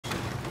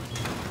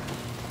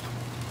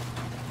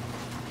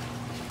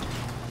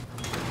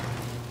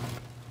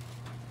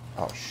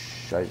Oh,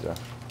 scheiße.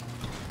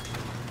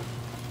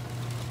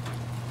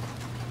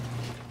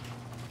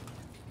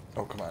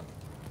 Oh, come on.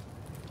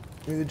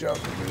 Give me the jump,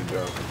 give me the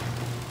jump.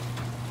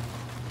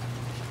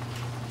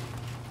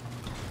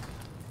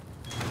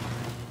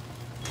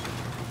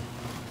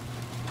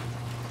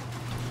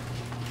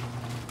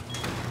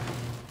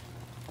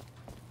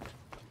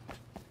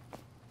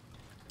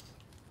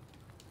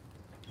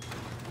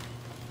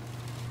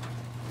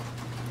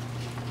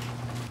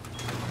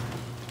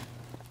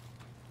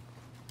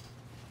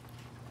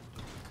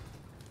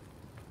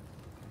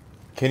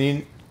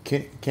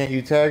 Can't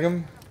you tag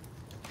him?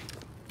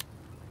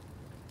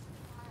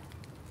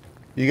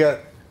 You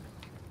got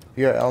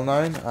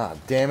L9? Ah,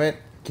 damn it.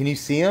 Can you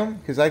see him?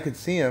 Because I could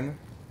see him.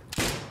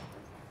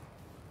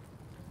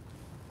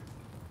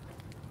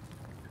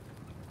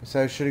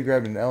 So I should have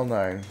grabbed an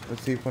L9.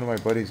 Let's see if one of my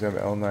buddies have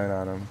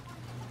L9 on him.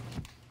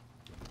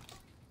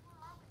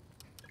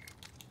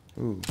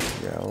 Ooh,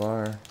 yeah,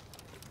 LR.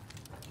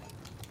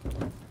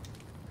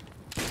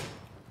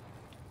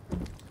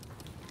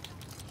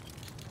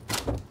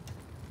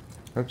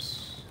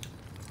 Oops.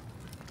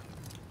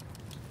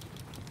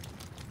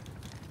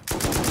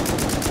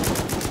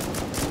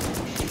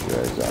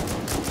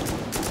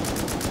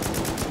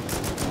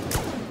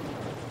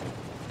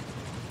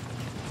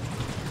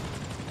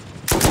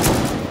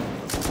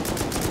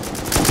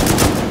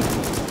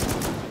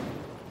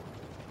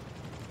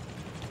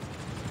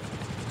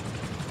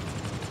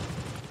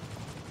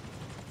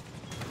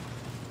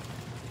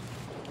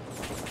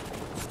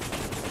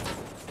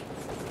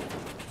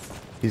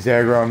 He's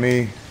aggro on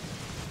me.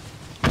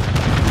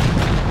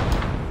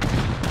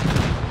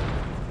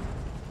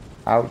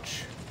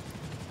 Ouch.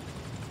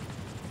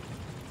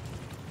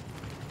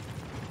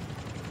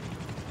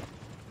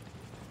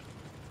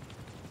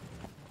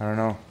 I don't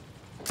know.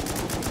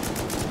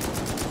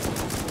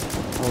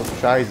 Oh,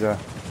 scheiße.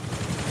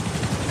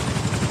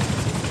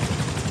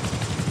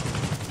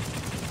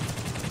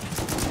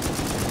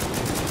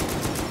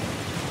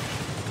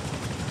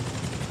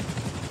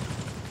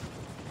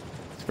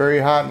 It's very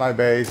hot in my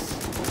base.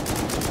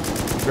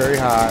 It's very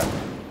hot.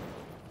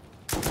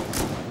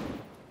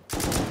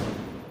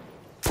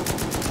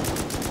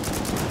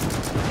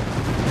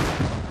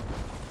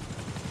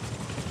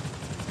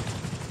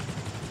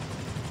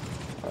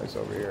 Oh, he's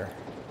over here.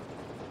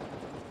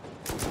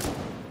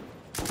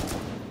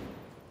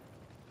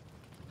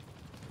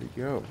 Where'd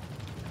he go?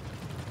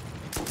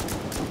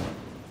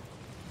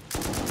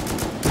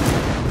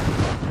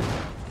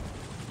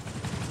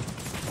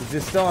 Is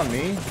this still on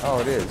me?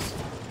 Oh, it is.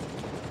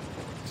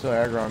 Still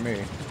aggro on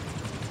me.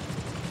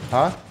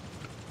 Huh?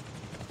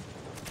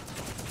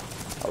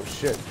 Oh,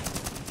 shit.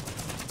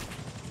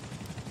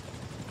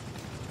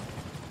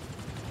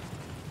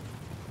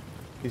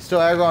 He's still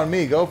aggro on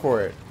me. Go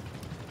for it.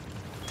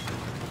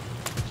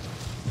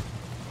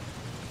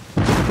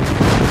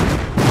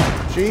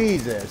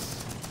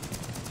 Jesus.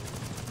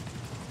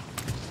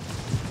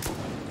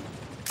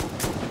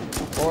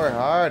 Poor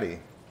Hardy.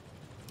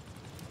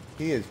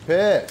 He is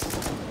pissed.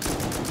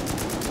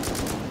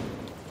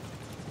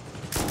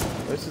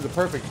 This is the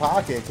perfect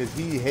pocket because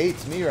he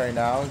hates me right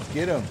now.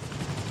 Get him.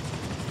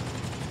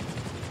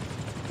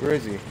 Where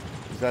is he?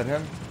 Is that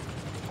him?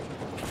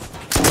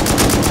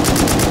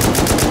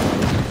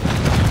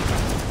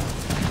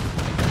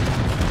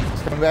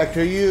 It's coming back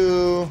to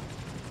you.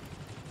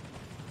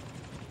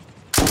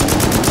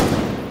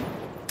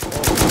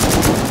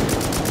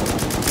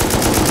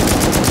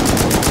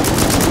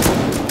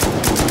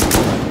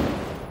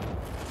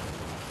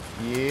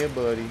 Yeah,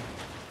 buddy.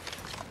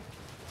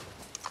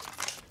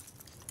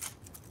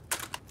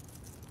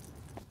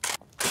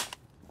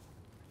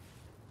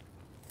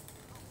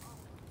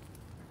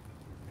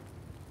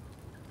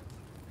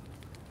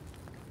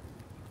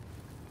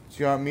 So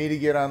you want me to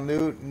get on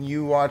loot and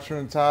you watch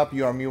from the top?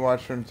 You want me to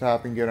watch from the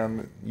top and get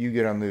on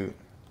loot?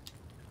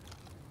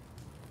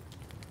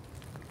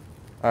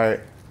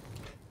 Alright.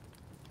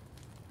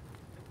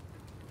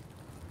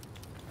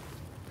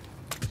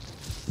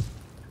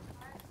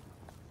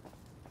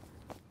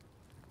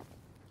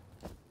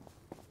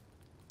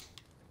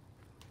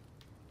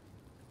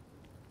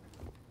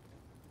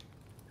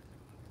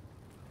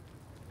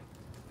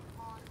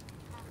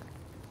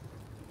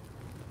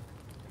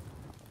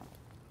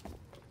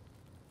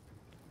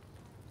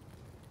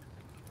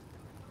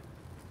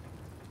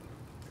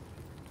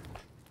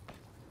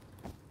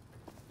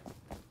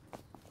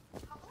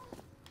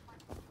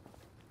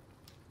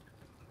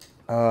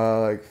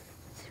 Like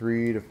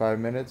 3 to 5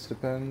 minutes,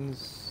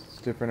 depends.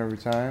 It's different every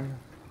time.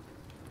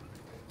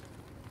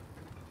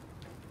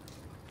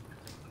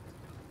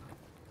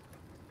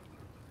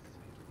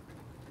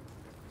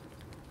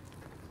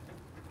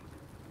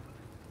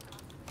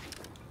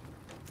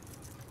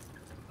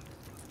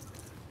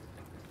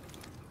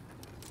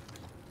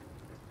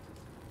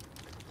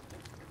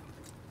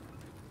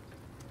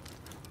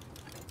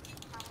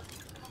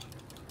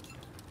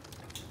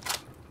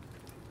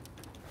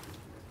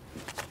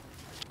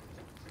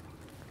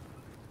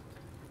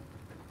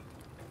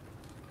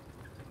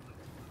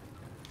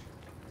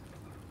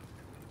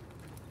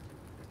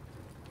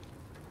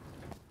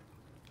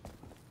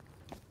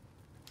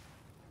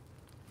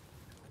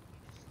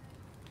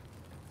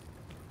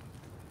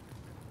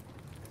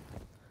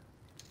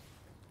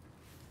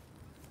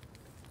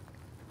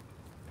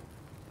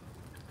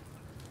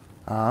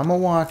 I'm a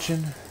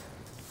watching.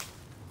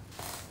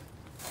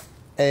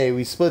 Hey,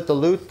 we split the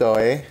loot though,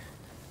 eh?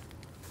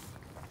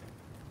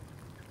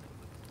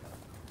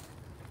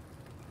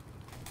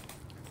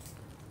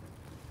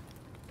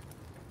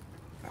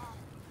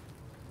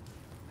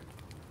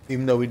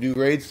 Even though we do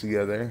raids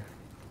together,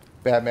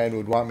 Batman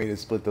would want me to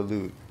split the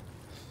loot.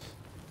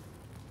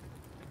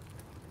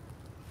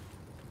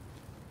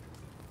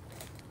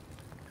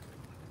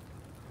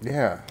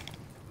 Yeah.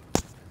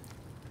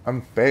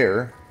 I'm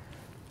fair.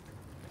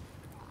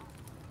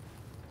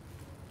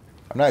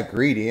 I'm not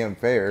greedy, I'm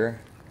fair.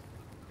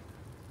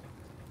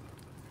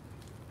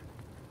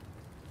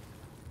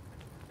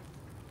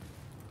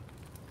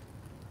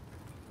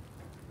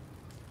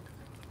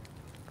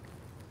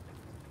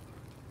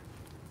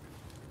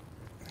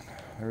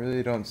 I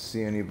really don't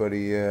see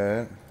anybody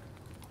yet.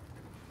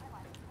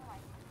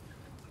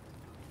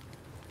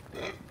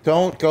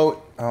 Don't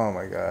go. Oh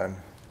my god.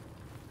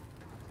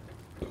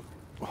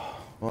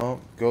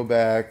 Well, go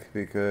back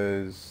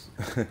because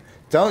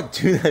don't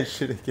do that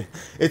shit again.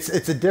 It's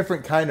a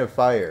different kind of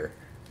fire.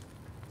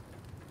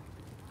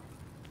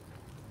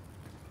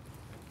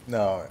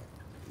 No.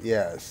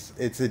 Yes,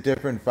 it's a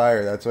different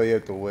fire. That's why you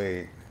have to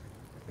wait.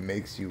 It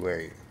makes you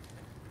wait.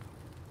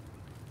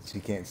 So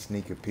you can't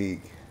sneak a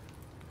peek.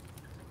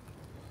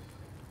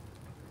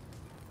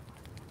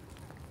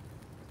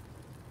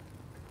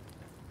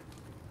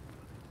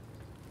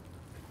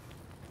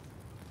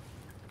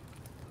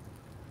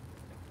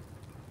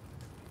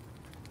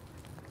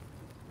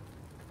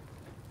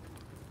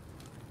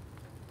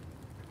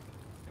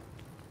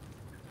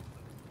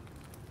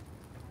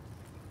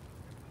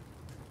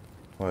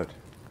 What?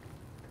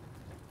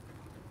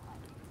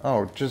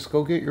 Oh, just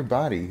go get your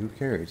body. Who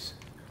cares?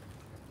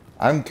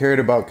 I'm cared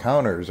about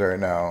counters right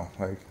now.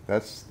 Like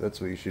that's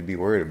what you should be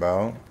worried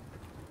about.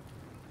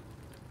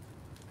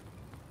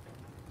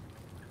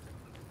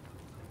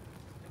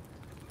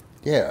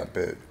 Yeah,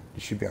 but you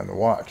should be on the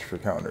watch for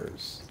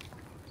counters.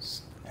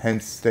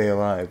 Hence, stay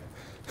alive.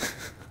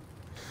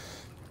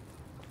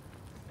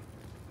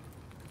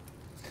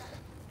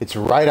 It's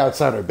right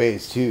outside our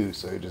base too,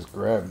 so you just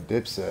grab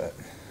dipset.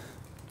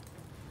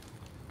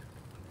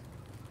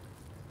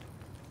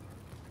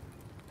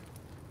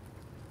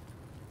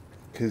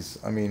 Because,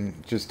 I mean,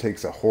 it just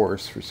takes a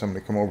horse for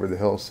someone to come over the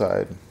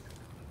hillside.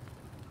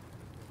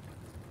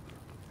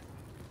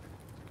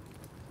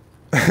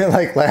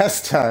 Like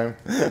last time.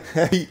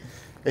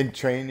 In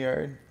train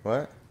yard.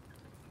 What?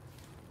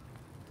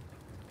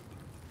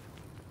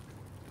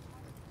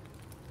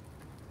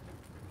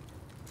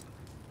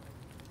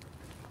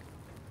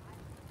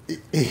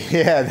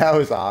 Yeah, that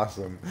was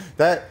awesome.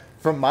 That,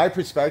 from my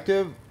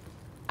perspective,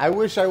 I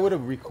wish I would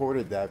have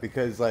recorded that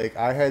because like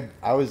I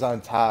was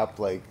on top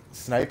like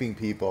sniping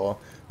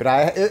people,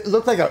 but it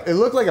looked like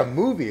a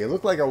movie. It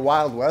looked like a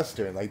Wild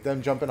Western, like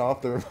them jumping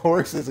off their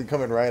horses and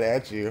coming right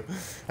at you,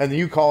 and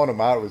you calling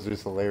them out was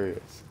just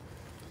hilarious.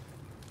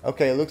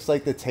 Okay, it looks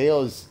like the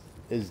tail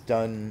is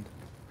done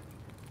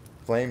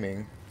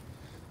flaming.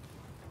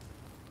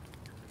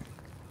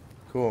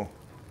 Cool.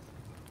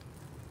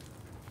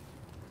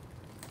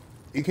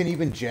 You can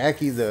even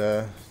Jackie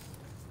the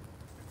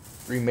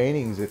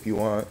remainings if you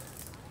want.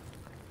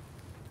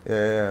 Yeah,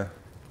 yeah.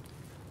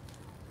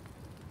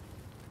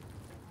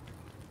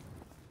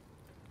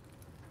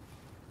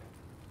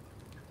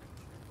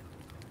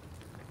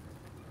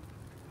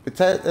 But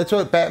that's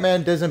what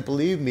Batman doesn't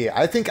believe me.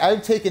 I think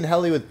I've taken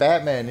heli with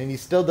Batman and he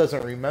still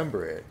doesn't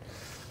remember it.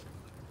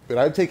 But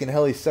I've taken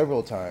heli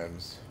several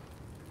times.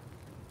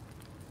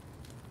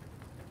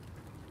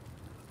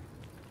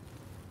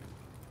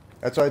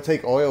 That's why I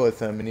take oil with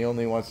him and he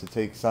only wants to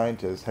take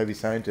scientists, heavy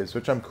scientists,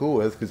 which I'm cool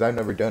with because I've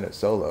never done it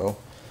solo.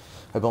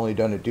 I've only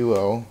done a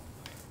duo.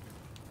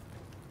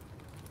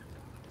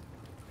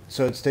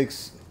 So let's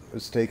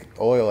take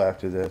oil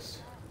after this.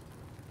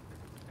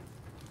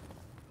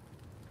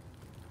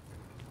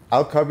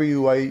 I'll cover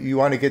you while you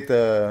want to get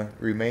the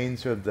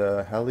remains of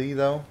the heli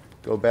though.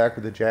 Go back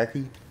with the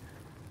Jackie.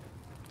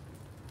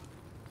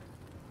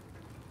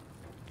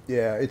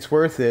 Yeah, it's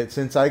worth it.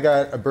 Since I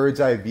got a bird's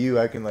eye view,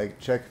 I can like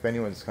check if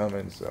anyone's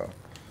coming, so.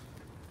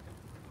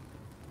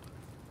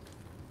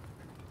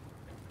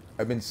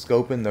 I've been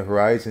scoping the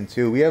horizon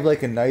too. We have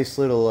like a nice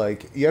little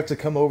like you have to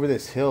come over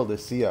this hill to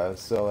see us.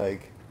 So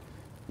like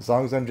as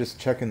long as I'm just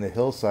checking the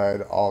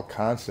hillside all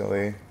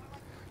constantly.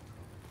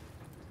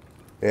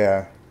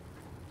 Yeah.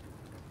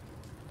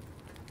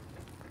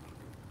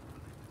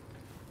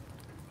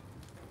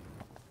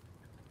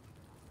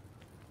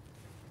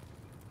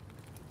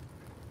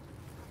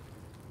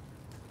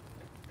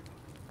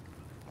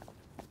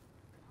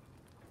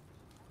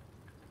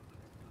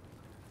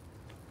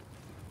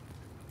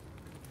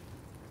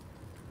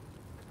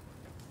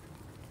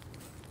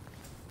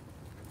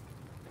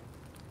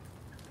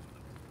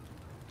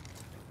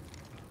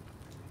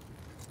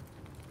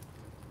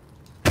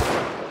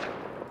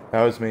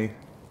 That was me.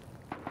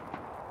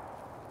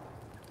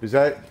 Is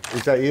that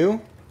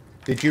you?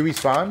 Did you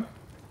respawn?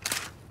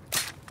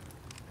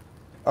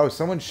 Oh,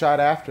 someone shot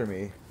after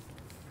me.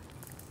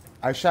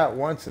 I shot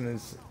once and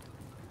it's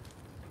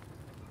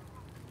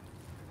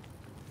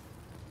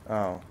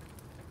Oh.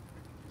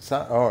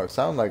 Oh, it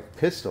sounded like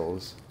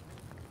pistols.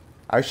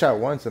 I shot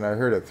once and I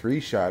heard a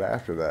 3-shot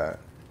after that.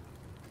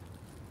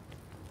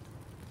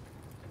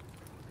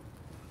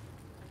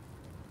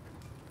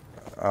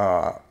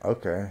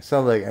 Okay.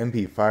 Sounds like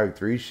MP5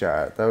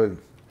 3-shot. That would...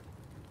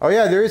 Oh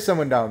yeah, there is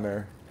someone down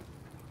there.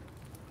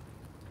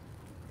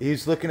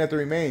 He's looking at the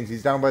remains.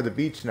 He's down by the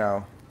beach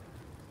now.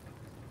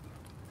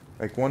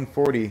 Like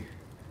 140.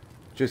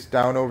 Just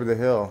down over the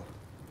hill.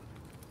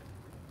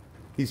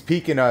 He's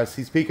peeking us.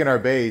 He's peeking our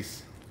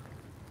base.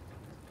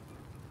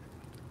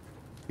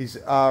 He's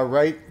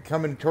right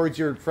coming towards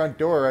your front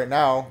door right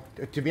now.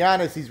 To be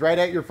honest, he's right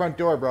at your front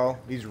door, bro.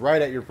 He's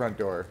right at your front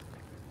door.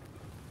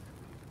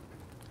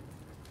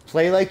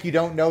 Play like you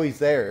don't know he's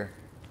there.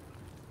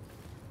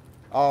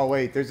 Oh,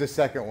 wait. There's a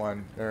second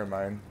one. Never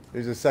mind.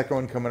 There's a second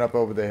one coming up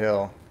over the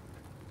hill.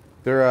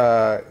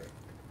 They're,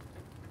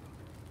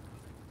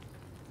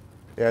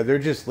 yeah, they're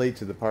just late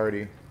to the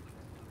party.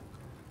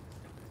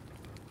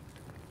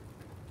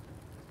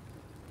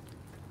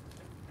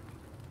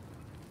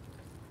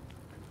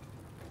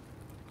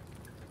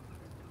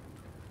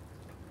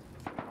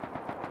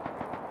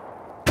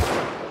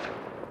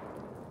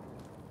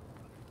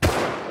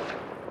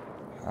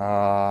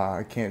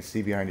 I can't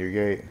see behind your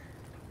gate.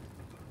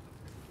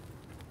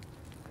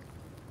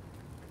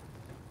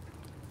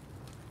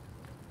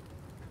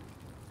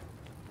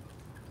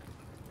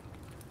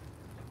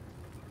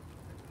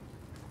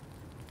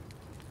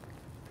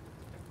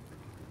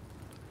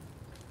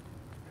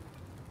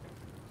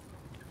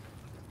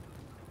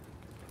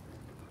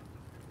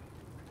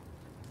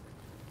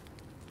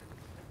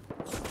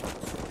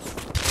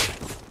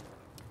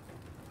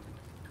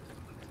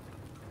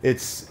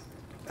 It's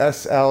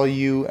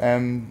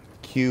SLUMQRD.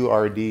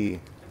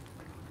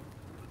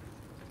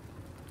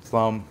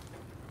 Slum.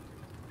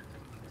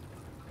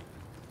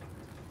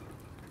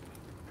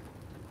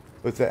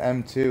 What's the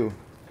M2?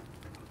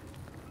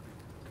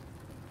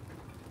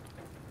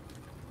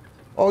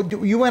 Oh,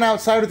 you went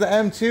outside of the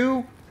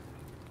M2?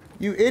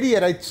 You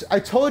idiot. I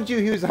told you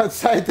he was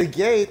outside the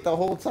gate the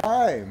whole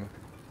time.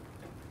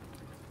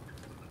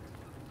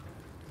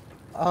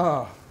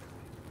 Oh.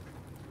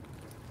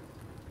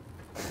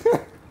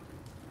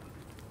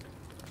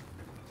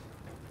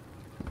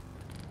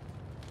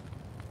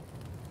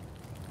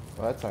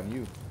 Well, that's on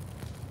you.